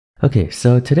Okay,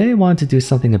 so today I wanted to do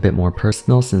something a bit more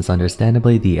personal since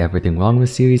understandably the Everything Wrong With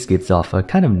series gives off a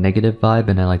kind of negative vibe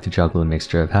and I like to juggle a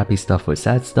mixture of happy stuff with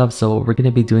sad stuff, so what we're going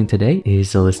to be doing today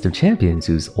is a list of champions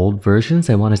whose old versions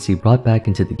I want to see brought back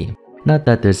into the game. Not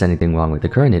that there's anything wrong with the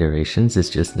current iterations, it's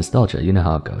just nostalgia, you know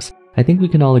how it goes. I think we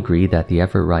can all agree that the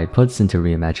effort Riot puts into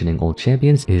reimagining old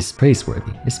champions is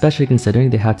praiseworthy, especially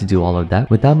considering they have to do all of that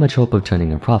without much hope of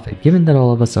turning a profit, given that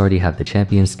all of us already have the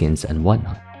champion skins and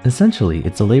whatnot. Essentially,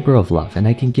 it's a labor of love, and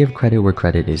I can give credit where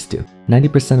credit is due.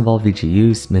 90% of all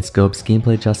VGUs, mid-scopes,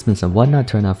 gameplay adjustments, and whatnot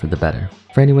turn out for the better.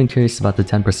 For anyone curious about the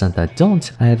 10% that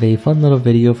don't, I have a fun little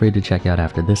video for you to check out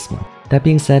after this one. That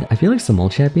being said, I feel like some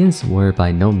old champions were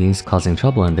by no means causing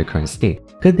trouble in their current state.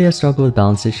 Could they have struggled with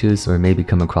balance issues or maybe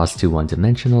come across too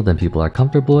one-dimensional than people are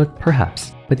comfortable with?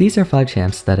 Perhaps. But these are 5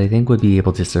 champs that I think would be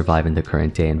able to survive in the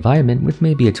current day environment with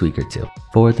maybe a tweak or two.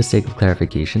 For the sake of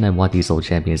clarification, I want these old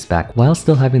champions back while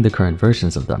still having the current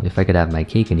versions of them if I could have my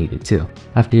cake and eat it too.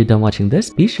 After you're done watching this,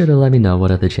 be sure to let me know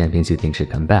what other champions you think should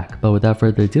come back, but without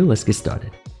further ado, let's get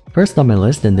started. First on my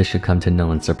list, and this should come to no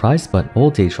one's surprise, but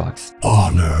old Aatrox.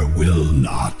 Honor will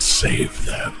not save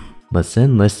them.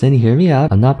 Listen, hear me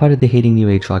out. I'm not part of the hating new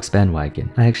Aatrox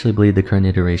bandwagon. I actually believe the current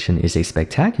iteration is a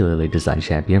spectacularly designed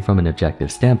champion from an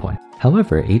objective standpoint.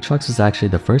 However, Aatrox was actually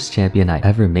the first champion I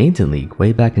ever mained in League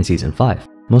way back in Season 5.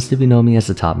 Most of you know me as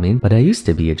a top main, but I used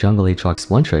to be a jungle Aatrox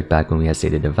one-trick back when we had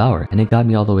State of Devour, and it got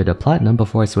me all the way to Platinum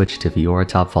before I switched to Fiora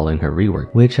top following her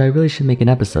rework, which I really should make an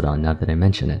episode on now that I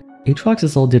mention it.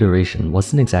 Aatrox's old iteration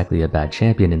wasn't exactly a bad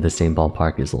champion in the same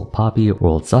ballpark as old Poppy or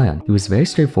old Sion. He was very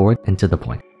straightforward and to the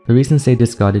point. The reasons they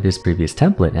discarded his previous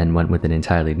template and went with an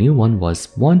entirely new one was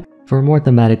 1. For a more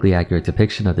thematically accurate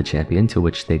depiction of the champion, to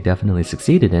which they definitely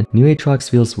succeeded in, new Aatrox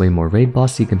feels way more raid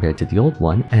bossy compared to the old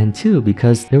one, and 2.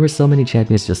 Because there were so many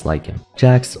champions just like him.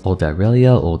 Jax, old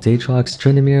Irelia, old Aatrox,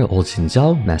 Tronasio, old Xin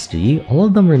Zhao, Master Yi, all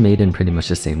of them were made in pretty much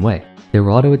the same way. They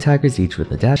were auto attackers, each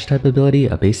with a dash type ability,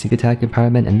 a basic attack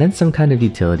empowerment, and then some kind of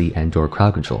utility and/or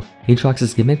crowd control.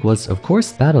 Aatrox's gimmick was, of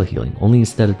course, battle healing, only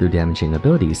instead of through damaging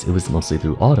abilities, it was mostly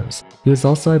through autos. He was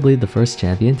also, I believe, the first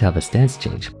champion to have a stance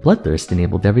change. Bloodthirst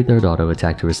enabled every third auto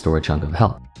attack to restore a chunk of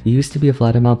health. He used to be a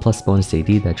flat amount plus bonus AD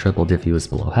that tripled if he was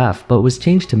below half, but was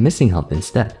changed to missing health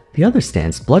instead. The other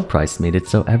stance, Blood Price, made it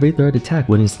so every third attack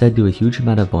would instead do a huge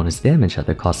amount of bonus damage at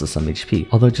the cost of some HP,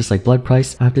 although just like Blood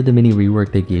Price, after the mini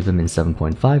rework they gave him in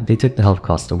 7.5, they took the health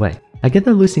cost away. I get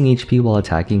that losing HP while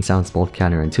attacking sounds both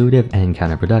counterintuitive and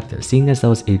counterproductive, seeing as that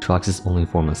was Aatrox's only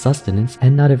form of sustenance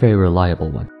and not a very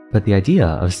reliable one. But the idea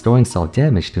of storing solid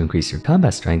damage to increase your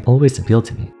combat strength always appealed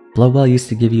to me. Bloodwell used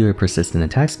to give you a persistent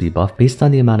attack speed buff based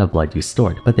on the amount of blood you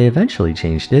stored, but they eventually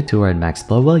changed it to where at max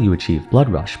Bloodwell you achieve Blood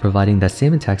Rush, providing that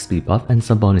same attack speed buff and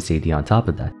some bonus AD on top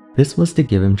of that. This was to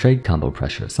give him trade combo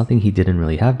pressure, something he didn't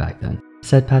really have back then.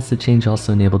 Said passive change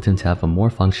also enabled him to have a more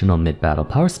functional mid-battle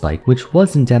power spike, which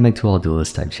was endemic to all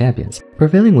duelist-type champions.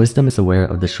 Prevailing Wisdom is aware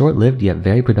of the short-lived yet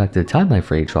very productive timeline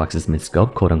for Aatrox's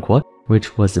mid-scope, quote-unquote,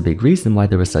 which was a big reason why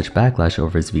there was such backlash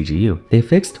over his VGU. They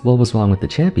fixed what was wrong with the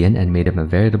champion and made him a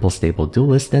veritable stable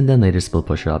duelist and then later split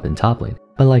pusher up in top lane.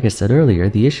 But like I said earlier,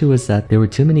 the issue was that there were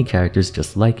too many characters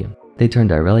just like him. They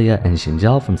turned Irelia and Xin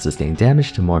Zhao from sustained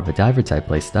damage to more of a diver type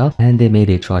playstyle, and they made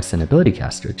Aatrox an ability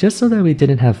caster, just so that we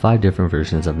didn't have 5 different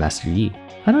versions of Master Yi.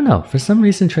 I don't know, for some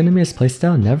reason Trinamir's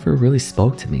playstyle never really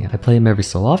spoke to me. I play him every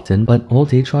so often, but old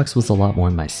Aatrox was a lot more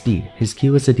in my speed. His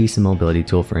Q was a decent mobility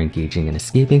tool for engaging and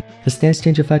escaping. The stance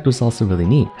change effect was also really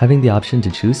neat, having the option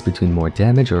to choose between more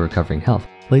damage or recovering health.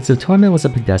 Blades of Torment was a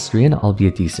pedestrian,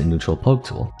 albeit decent neutral poke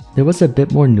tool. There was a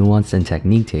bit more nuance and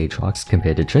technique to Aatrox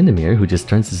compared to Tryndamere, who just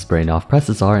turns his brain off,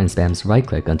 presses R, and spams right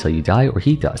click until you die or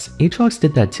he does. Aatrox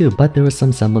did that too, but there was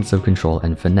some semblance of control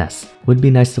and finesse. Would be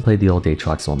nice to play the old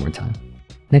Aatrox one more time.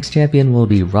 Next champion will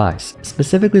be Ryze,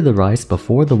 specifically the Ryze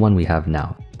before the one we have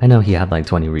now. I know he had like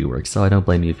 20 reworks, so I don't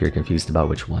blame you if you're confused about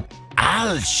which one.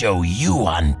 I'll show you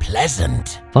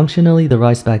unpleasant. Functionally, the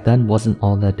Ryze back then wasn't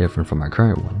all that different from our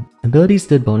current one. Abilities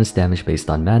did bonus damage based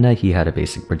on mana. He had a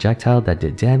basic projectile that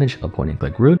did damage, a point and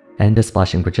click root, and a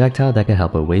splashing projectile that could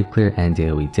help with wave clear and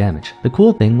AoE damage. The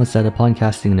cool thing was that upon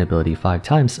casting an ability 5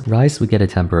 times, Ryze would get a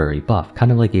temporary buff,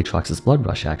 kind of like Aatrox's Blood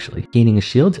Rush actually, gaining a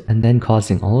shield and then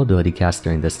causing all ability casts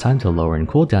during this time to lower in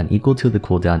cooldown equal to the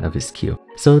cooldown of his Q.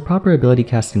 So with proper ability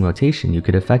casting rotation, you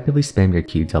could effectively spam your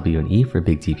Q, W, and E for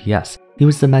big DPS. He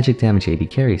was the magic damage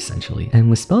AD carry essentially, and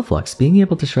with Spellflux being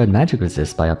able to shred magic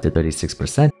resist by up to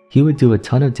 36%, he would do a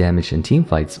ton of damage in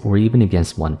teamfights or even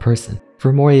against one person.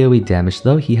 For more AoE damage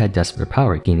though, he had Desperate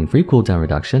Power, gaining free cooldown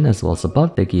reduction as well as a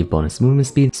buff that gave bonus movement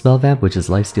speed, Spell Vamp which is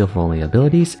lifesteal for only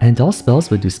abilities, and all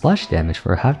spells would do splash damage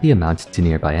for half the amount to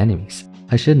nearby enemies.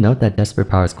 I should note that Desperate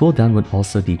Power's cooldown would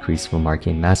also decrease from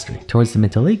Arcane Mastery. Towards the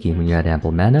mid to late game when you had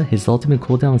ample mana, his ultimate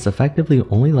cooldown was effectively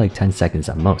only like 10 seconds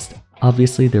at most.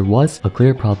 Obviously, there was a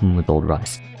clear problem with old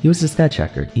Ryze. He was a stat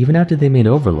checker. Even after they made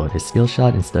Overload his skill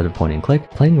shot instead of point and click,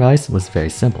 playing Ryze was very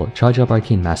simple. Charge up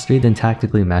Arcane Mastery, then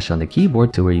tactically mash on the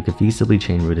keyboard to where you could feasibly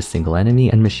chain root a single enemy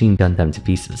and machine gun them to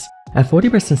pieces. At 40%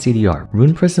 CDR,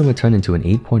 Rune Prison would turn into an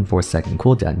 8.4 second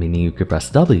cooldown, meaning you could press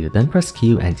W, then press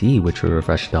Q and E, which would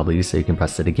refresh W so you can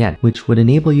press it again, which would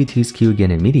enable you to use Q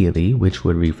again immediately, which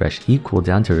would refresh E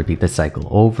cooldown to repeat the cycle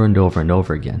over and over and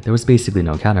over again. There was basically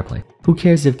no counterplay. Who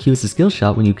cares if Q is a skill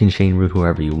shot when you can chain root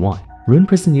whoever you want? Rune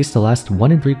Prison used to last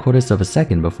 1 3/4 of a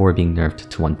second before being nerfed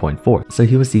to 1.4, so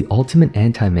he was the ultimate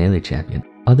anti-melee champion.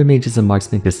 Other mages and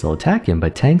marksmen could still attack him,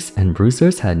 but tanks and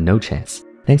bruisers had no chance.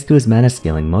 Thanks to his mana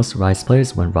scaling, most Ryze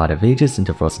players went Rod of Ages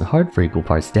into Frozen Heart for equal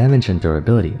parts damage and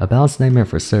durability, a balanced nightmare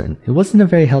for certain. It wasn't a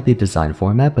very healthy design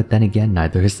format, but then again,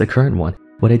 neither is the current one.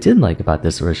 What I did like about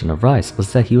this version of Ryze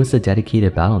was that he was a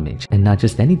dedicated battle mage, and not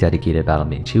just any dedicated battle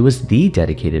mage, he was the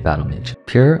dedicated battle mage.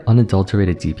 Pure,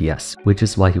 unadulterated DPS, which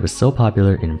is why he was so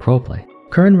popular in pro play.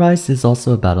 Current Ryze is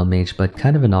also a battle mage, but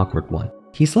kind of an awkward one.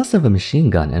 He's less of a machine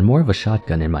gun and more of a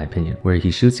shotgun in my opinion, where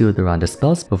he shoots you with a round of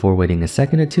spells before waiting a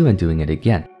second or two and doing it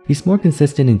again. He's more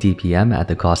consistent in DPM at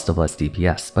the cost of less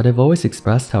DPS, but I've always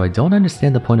expressed how I don't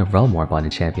understand the point of Realm Warp on a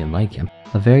champion like him.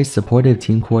 A very supportive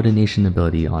team coordination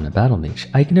ability on a battle mage.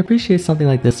 I can appreciate something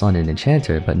like this on an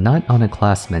enchanter, but not on a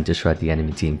class meant to shred the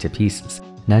enemy team to pieces.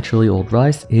 Naturally, old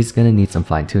Ryze is gonna need some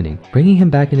fine-tuning. Bringing him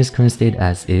back in his current state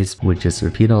as is would just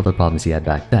repeat all the problems he had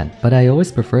back then, but I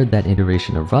always preferred that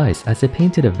iteration of Ryze as it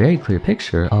painted a very clear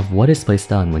picture of what his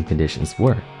playstyle and win conditions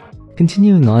were.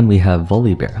 Continuing on, we have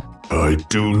Volibear. I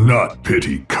do not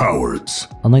pity cowards.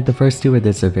 Unlike the first two where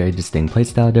there's a very distinct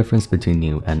playstyle difference between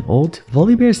new and old,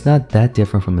 Volibear is not that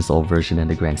different from his old version in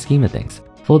the grand scheme of things.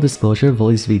 Full disclosure,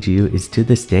 Voli's VGU is to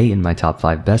this day in my top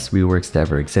 5 best reworks to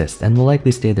ever exist, and will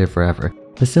likely stay there forever.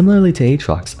 But similarly to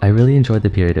Aatrox, I really enjoyed the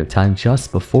period of time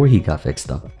just before he got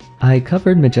fixed up. I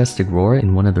covered Majestic Roar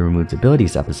in one of the removed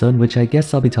abilities episode, which I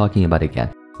guess I'll be talking about again.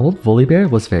 Old Volibear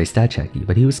was very stat checky,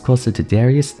 but he was closer to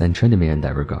Darius than Tryndamere in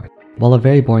that regard. While a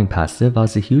very boring passive, I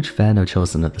was a huge fan of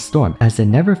Chosen of the Storm, as it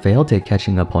never failed at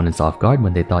catching opponents off guard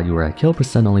when they thought you were at kill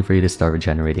percent only for you to start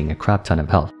regenerating a crap ton of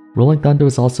health. Rolling Thunder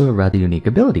was also a rather unique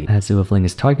ability, as it would fling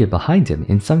his target behind him,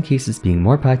 in some cases being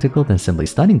more practical than simply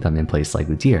stunning them in place like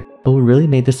Udyr. But what really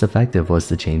made this effective was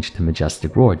the change to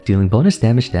Majestic Roar, dealing bonus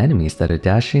damage to enemies that are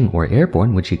dashing or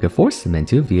airborne, which he could force them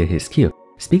into via his Q.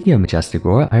 Speaking of Majestic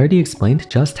Roar, I already explained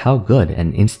just how good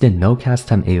an instant no cast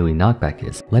time AoE knockback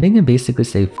is, letting him basically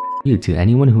say F you to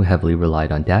anyone who heavily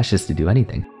relied on dashes to do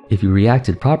anything. If you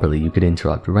reacted properly, you could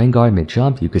interrupt Rengar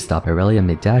mid-jump, you could stop Irelia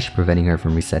mid-dash, preventing her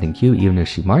from resetting Q even if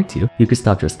she marked you could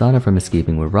stop Tristana from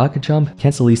escaping with Rocket Jump,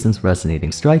 cancel Lee Sin's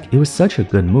Resonating Strike. It was such a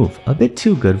good move, a bit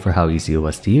too good for how easy it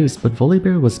was to use, but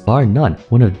Volibear was bar none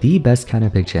one of the best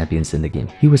counterpick champions in the game.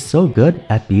 He was so good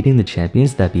at beating the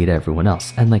champions that beat everyone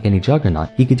else, and like any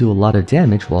juggernaut, he could do a lot of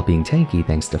damage while being tanky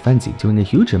thanks to Frenzy, doing a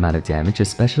huge amount of damage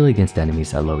especially against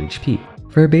enemies at low HP.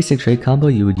 For a basic trade combo,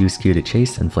 you would use Q to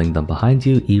chase and fling them behind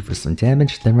you, E for some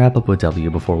damage, then wrap up with W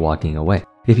before walking away.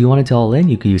 If you wanted to all in,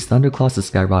 you could use Thunderclaws to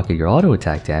skyrocket your auto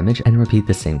attack damage and repeat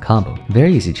the same combo.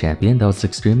 Very easy champion that was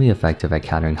extremely effective at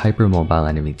countering hyper-mobile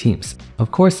enemy teams.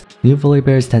 Of course, new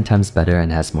Volibear is 10 times better and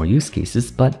has more use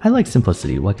cases, but I like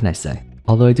simplicity, what can I say?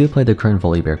 Although I do play the current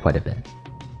Volibear quite a bit.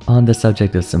 On the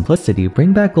subject of simplicity,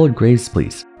 bring back old Graves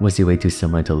please. Was he way too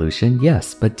similar to Lucian?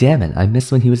 Yes, but damn it, I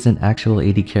miss when he was an actual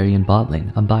AD carry in bot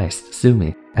lane. I'm biased, sue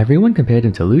me. Everyone compared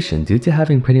him to Lucian due to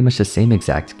having pretty much the same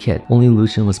exact kit, only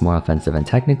Lucian was more offensive and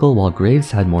technical while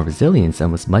Graves had more resilience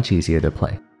and was much easier to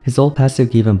play. His old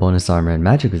passive gave him bonus armor and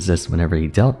magic resist whenever he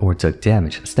dealt or took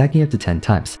damage, stacking up to 10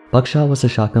 times. Buckshot was a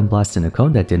shotgun blast in a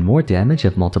cone that did more damage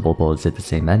if multiple bullets hit the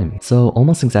same enemy, so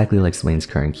almost exactly like Swain's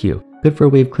current Q. Good for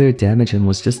wave clear damage and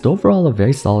was just overall a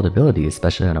very solid ability,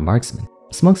 especially on a marksman.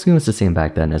 Smokescreen was the same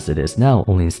back then as it is now,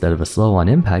 only instead of a slow on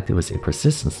impact, it was a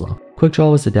persistent slow. Quick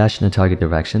Draw was a dash in a target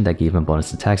direction that gave him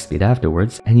bonus attack speed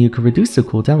afterwards, and you could reduce the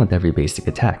cooldown with every basic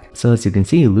attack. So as you can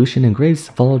see, Lucian and Graves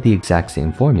followed the exact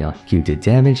same formula. Q did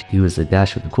damage, E was a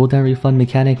dash with a cooldown refund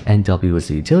mechanic, and W was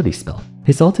a utility spell.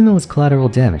 His ultimate was collateral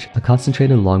damage, a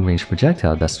concentrated long-range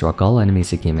projectile that struck all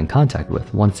enemies it came in contact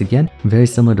with. Once again, very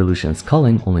similar to Lucian's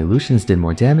culling, only Lucian's did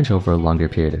more damage over a longer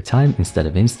period of time instead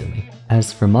of instantly.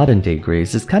 As for modern day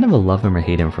Graves, it's kind of a love him or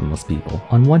hate him for most people.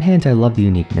 On one hand, I love the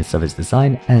uniqueness of his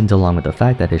design, and along with the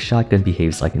fact that his shotgun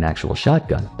behaves like an actual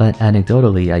shotgun, but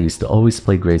anecdotally, I used to always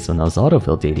play Graves when I was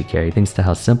autofilled AD carry thanks to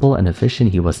how simple and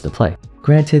efficient he was to play.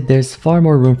 Granted, there's far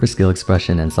more room for skill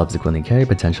expression and subsequently carry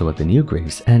potential with the new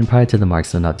Graves, and prior to the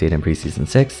Marksman update in Preseason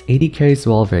 6, AD carries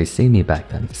were all very samey back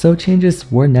then, so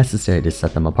changes were necessary to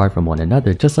set them apart from one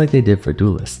another just like they did for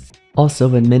duelists.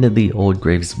 Also, admittedly, old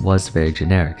Graves was very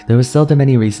generic. There was seldom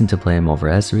any reason to play him over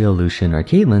Ezreal, Lucian, or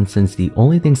Caitlyn since the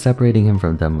only thing separating him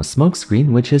from them was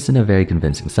Smokescreen, which isn't a very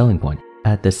convincing selling point.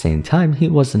 At the same time, he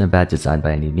wasn't a bad design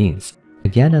by any means.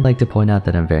 Again, I'd like to point out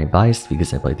that I'm very biased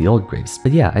because I played the old Graves,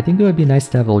 but yeah, I think it would be nice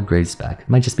to have old Graves back.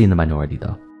 Might just be in the minority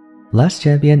though. Last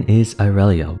champion is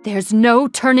Irelia. There's no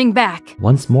turning back.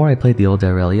 Once more, I played the old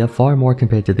Irelia far more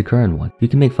compared to the current one. You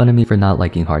can make fun of me for not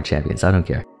liking hard champions, I don't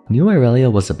care. New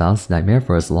Irelia was a balanced nightmare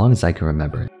for as long as I can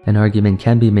remember. An argument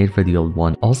can be made for the old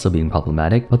one also being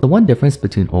problematic, but the one difference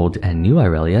between old and new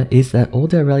Irelia is that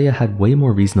old Irelia had way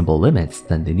more reasonable limits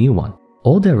than the new one.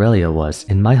 Old Irelia was,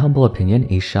 in my humble opinion,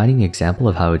 a shining example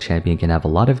of how a champion can have a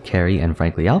lot of carry and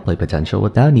frankly outplay potential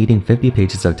without needing 50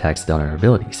 pages of text on her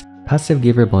abilities. Passive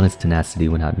gave her bonus tenacity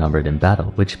when outnumbered in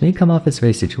battle, which may come off as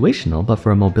very situational, but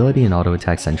for a mobility and auto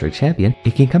attack centric champion,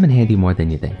 it can come in handy more than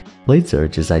you think. Blade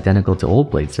Surge is identical to old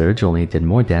Blade Surge, only it did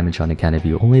more damage on account of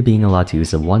you only being allowed to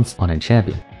use it once on a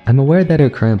champion. I'm aware that her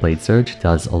current Blade Surge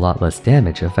does a lot less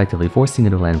damage, effectively forcing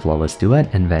her to land Flawless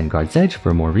Duet and Vanguard's Edge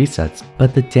for more resets,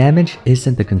 but the damage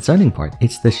isn't the concerning part,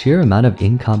 it's the sheer amount of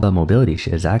in-combat mobility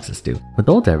she has access to. With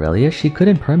old Irelia, she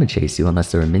couldn't perma-chase you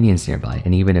unless there were minions nearby,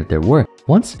 and even if there were,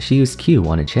 once she used Q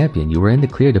on a champion, you were in the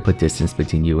clear to put distance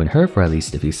between you and her for at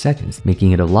least a few seconds,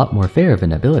 making it a lot more fair of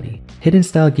an ability. Hidden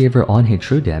Style gave her on-hit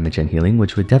true damage and healing,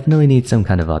 which would definitely need some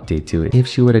kind of update to it if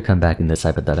she were to come back in this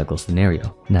hypothetical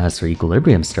scenario. Now as for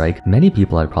Equilibrium Strike, many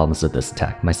people had problems with this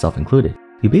attack, myself included.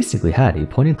 You basically had a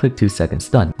point-and-click 2-second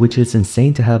stun, which is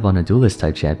insane to have on a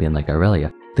duelist-type champion like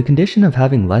Irelia. The condition of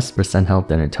having less % health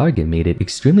than a target made it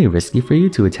extremely risky for you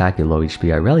to attack a low HP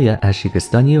Irelia, as she could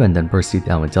stun you and then burst you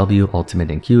down with W, ultimate,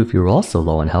 and Q if you were also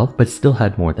low on health but still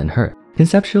had more than her.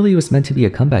 Conceptually, it was meant to be a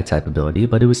comeback type ability,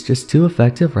 but it was just too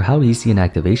effective for how easy an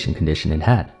activation condition it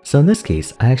had. So in this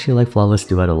case, I actually like Flawless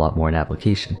Duet a lot more in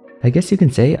application. I guess you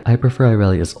can say I prefer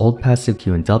Irelia's old passive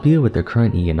Q and W with their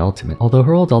current E and ultimate, although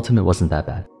her old ultimate wasn't that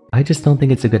bad. I just don't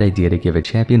think it's a good idea to give a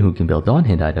champion who can build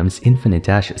on-hit items infinite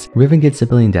dashes. Riven gets a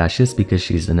billion dashes because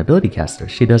she's an ability caster,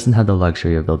 she doesn't have the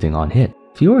luxury of building on-hit.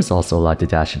 Fiora is also allowed to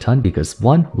dash a ton because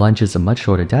 1. Lunge is a much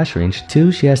shorter dash range,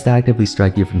 2. She has to actively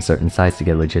strike you from certain sides to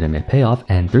get legitimate payoff,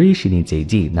 and 3. She needs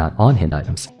AD, not on-hit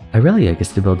items. Irelia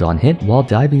gets to build on-hit while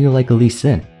diving you like a Lee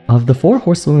Sin. Of the 4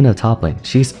 horsewomen of top lane,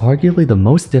 she's arguably the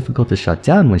most difficult to shut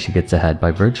down when she gets ahead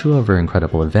by virtue of her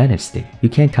incredible advantage state. You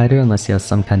can't kite her unless you have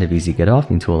some kind of easy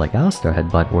get-offing tool like Alistar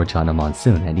Headbutt or Janna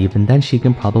Monsoon, and even then she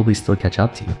can probably still catch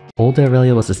up to you. Old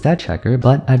Irelia was a stat checker,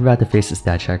 but I'd rather face a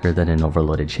stat checker than an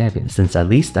overloaded champion, since at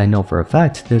least I know for a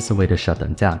fact there's a way to shut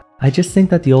them down. I just think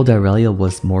that the old Irelia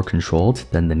was more controlled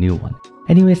than the new one.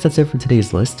 Anyways, that's it for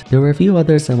today's list. There were a few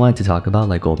others I wanted to talk about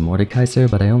like old Mordekaiser,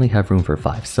 but I only have room for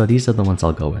 5, so these are the ones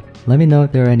I'll go with. Let me know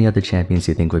if there are any other champions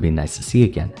you think would be nice to see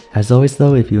again. As always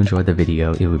though, if you enjoyed the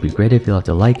video, it would be great if you left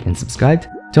a like and subscribed.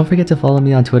 Don't forget to follow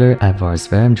me on Twitter at Vars,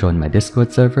 join my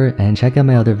Discord server, and check out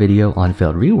my other video on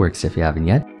failed reworks if you haven't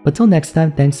yet. But till next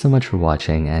time, thanks so much for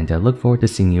watching, and I look forward to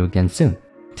seeing you again soon.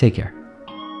 Take care.